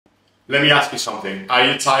Let me ask you something. Are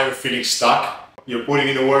you tired of feeling stuck? You're putting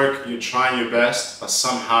in the work, you're trying your best, but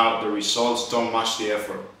somehow the results don't match the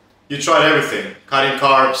effort. You tried everything, cutting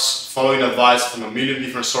carbs, following advice from a million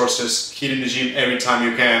different sources, hitting the gym every time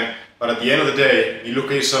you can, but at the end of the day, you look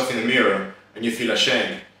at yourself in the mirror and you feel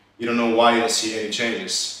ashamed. You don't know why you don't see any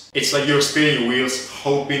changes. It's like you're spinning your wheels,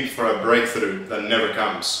 hoping for a breakthrough that never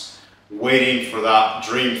comes, waiting for that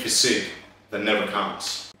dream physique that never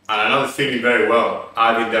comes. And I know the feeling very well.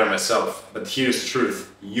 I've been there myself. But here's the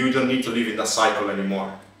truth. You don't need to live in that cycle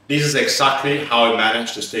anymore. This is exactly how I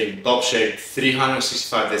managed to stay in top shape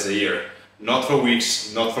 365 days a year. Not for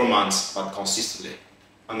weeks, not for months, but consistently.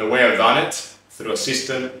 And the way I've done it? Through a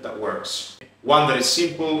system that works. One that is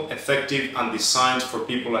simple, effective, and designed for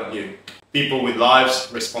people like you. People with lives,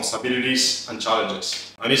 responsibilities, and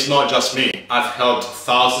challenges. And it's not just me. I've helped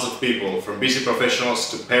thousands of people, from busy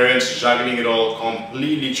professionals to parents juggling it all,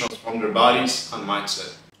 completely transform their bodies and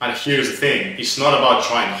mindset. And here's the thing, it's not about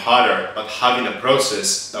trying harder, but having a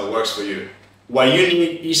process that works for you. What you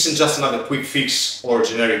need isn't just another quick fix or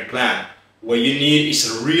generic plan. What you need is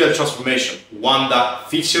a real transformation, one that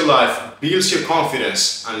fits your life, builds your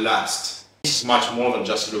confidence, and lasts. This is much more than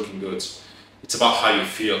just looking good. It's about how you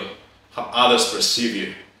feel, how others perceive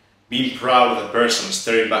you, being proud of the person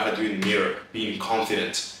staring back at you in the mirror, being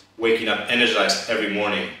confident, waking up energized every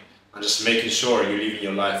morning, and just making sure you're living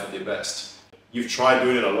your life at your best. You've tried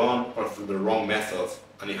doing it alone or through the wrong method,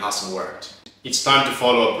 and it hasn't worked. It's time to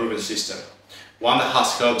follow a proven system, one that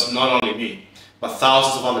has helped not only me, but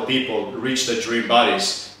thousands of other people reach their dream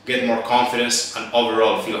bodies, get more confidence, and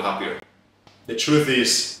overall feel happier. The truth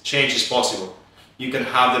is, change is possible. You can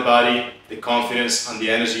have the body, the confidence, and the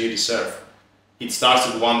energy you deserve. It starts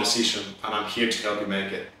with one decision, and I'm here to help you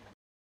make it.